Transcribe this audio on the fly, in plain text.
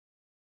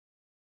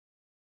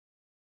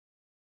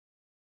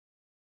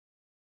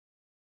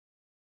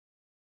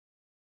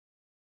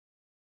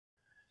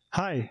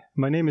Hi,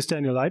 my name is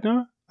Daniel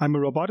Leidner. I'm a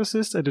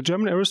roboticist at the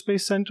German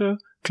Aerospace Center,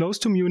 close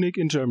to Munich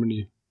in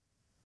Germany.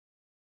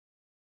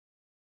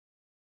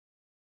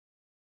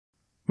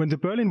 When the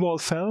Berlin Wall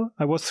fell,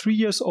 I was 3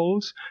 years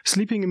old,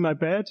 sleeping in my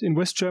bed in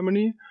West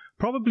Germany,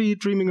 probably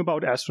dreaming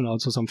about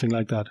astronauts or something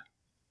like that.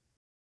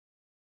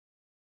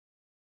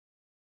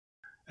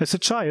 As a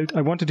child,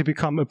 I wanted to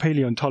become a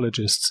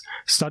paleontologist,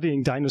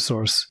 studying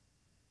dinosaurs.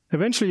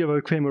 Eventually, I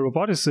became a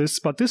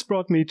roboticist, but this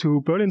brought me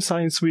to Berlin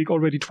Science Week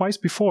already twice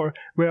before,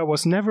 where I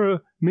was never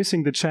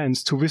missing the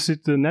chance to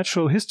visit the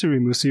Natural History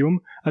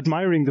Museum,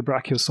 admiring the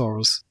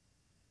Brachiosaurus.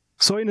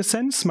 So in a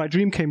sense, my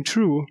dream came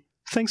true,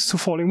 thanks to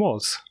falling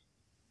walls.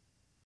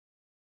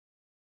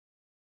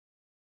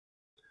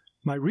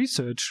 My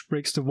research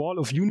breaks the wall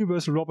of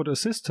universal robot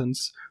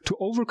assistance to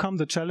overcome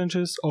the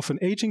challenges of an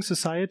aging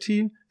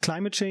society,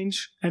 climate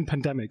change, and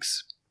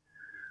pandemics.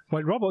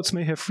 While robots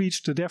may have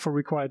reached the therefore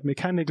required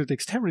mechanical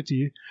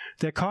dexterity,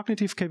 their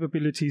cognitive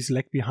capabilities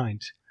lag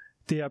behind.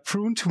 They are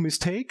prone to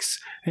mistakes,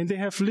 and they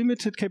have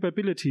limited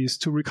capabilities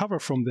to recover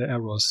from their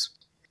errors.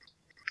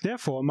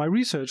 Therefore, my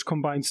research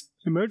combines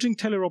emerging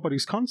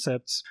telerobotics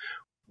concepts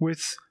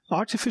with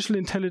artificial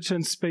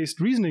intelligence-based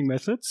reasoning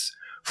methods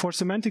for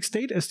semantic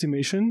state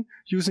estimation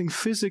using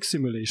physics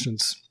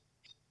simulations.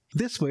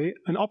 This way,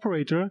 an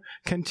operator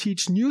can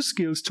teach new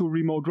skills to a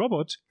remote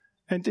robot,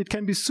 and it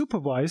can be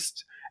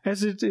supervised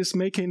as it is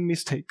making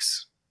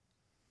mistakes.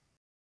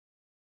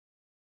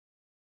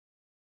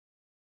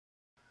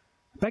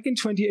 Back in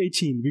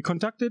 2018, we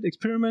conducted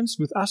experiments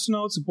with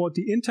astronauts aboard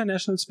the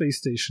International Space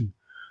Station.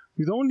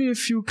 With only a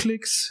few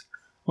clicks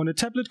on a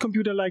tablet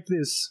computer like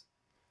this,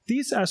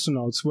 these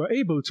astronauts were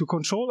able to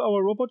control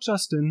our robot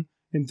Justin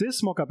in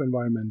this mock-up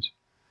environment.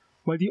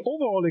 While the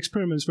overall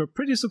experiments were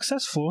pretty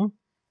successful,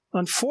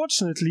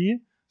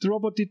 unfortunately, the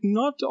robot did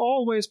not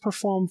always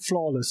perform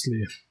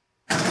flawlessly.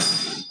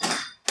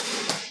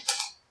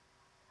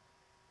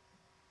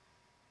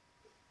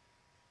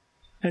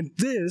 And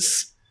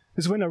this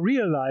is when I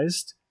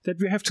realized that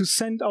we have to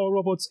send our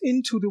robots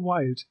into the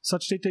wild,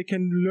 such that they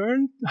can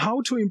learn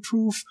how to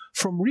improve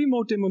from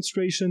remote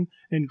demonstration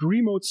and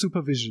remote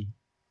supervision.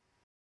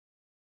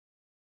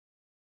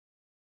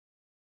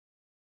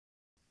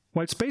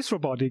 While space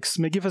robotics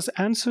may give us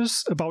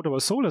answers about our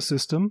solar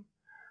system,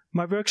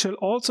 my work shall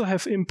also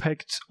have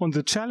impact on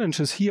the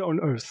challenges here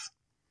on Earth.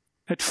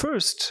 At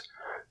first,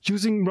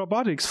 using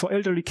robotics for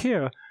elderly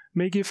care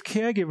may give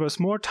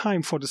caregivers more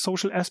time for the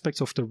social aspects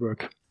of their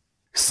work.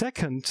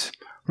 Second,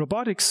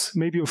 robotics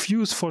may be of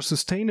use for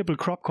sustainable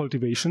crop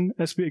cultivation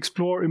as we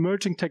explore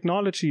emerging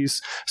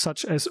technologies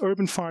such as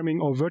urban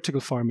farming or vertical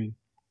farming.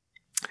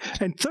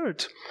 And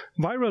third,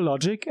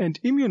 virologic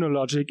and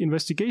immunologic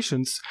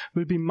investigations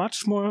will be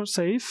much more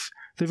safe,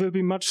 they will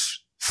be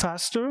much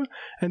faster,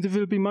 and they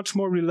will be much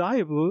more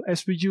reliable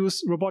as we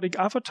use robotic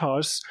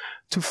avatars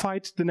to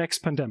fight the next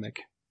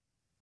pandemic.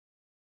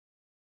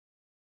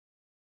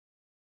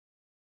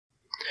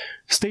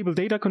 Stable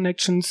data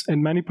connections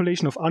and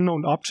manipulation of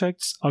unknown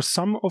objects are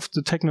some of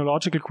the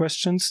technological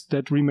questions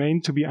that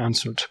remain to be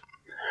answered.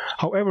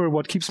 However,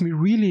 what keeps me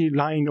really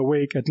lying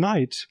awake at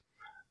night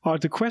are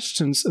the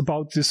questions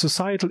about the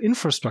societal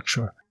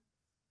infrastructure.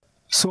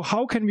 So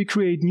how can we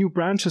create new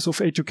branches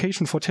of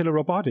education for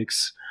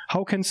telerobotics?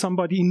 How can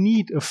somebody in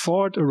need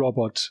afford a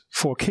robot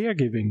for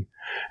caregiving?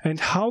 And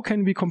how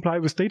can we comply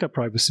with data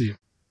privacy?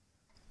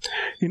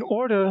 In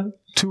order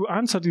to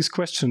answer these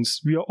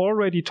questions, we are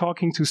already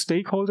talking to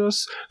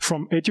stakeholders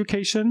from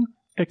education,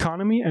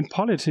 economy, and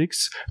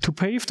politics to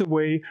pave the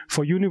way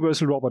for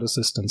universal robot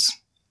assistance.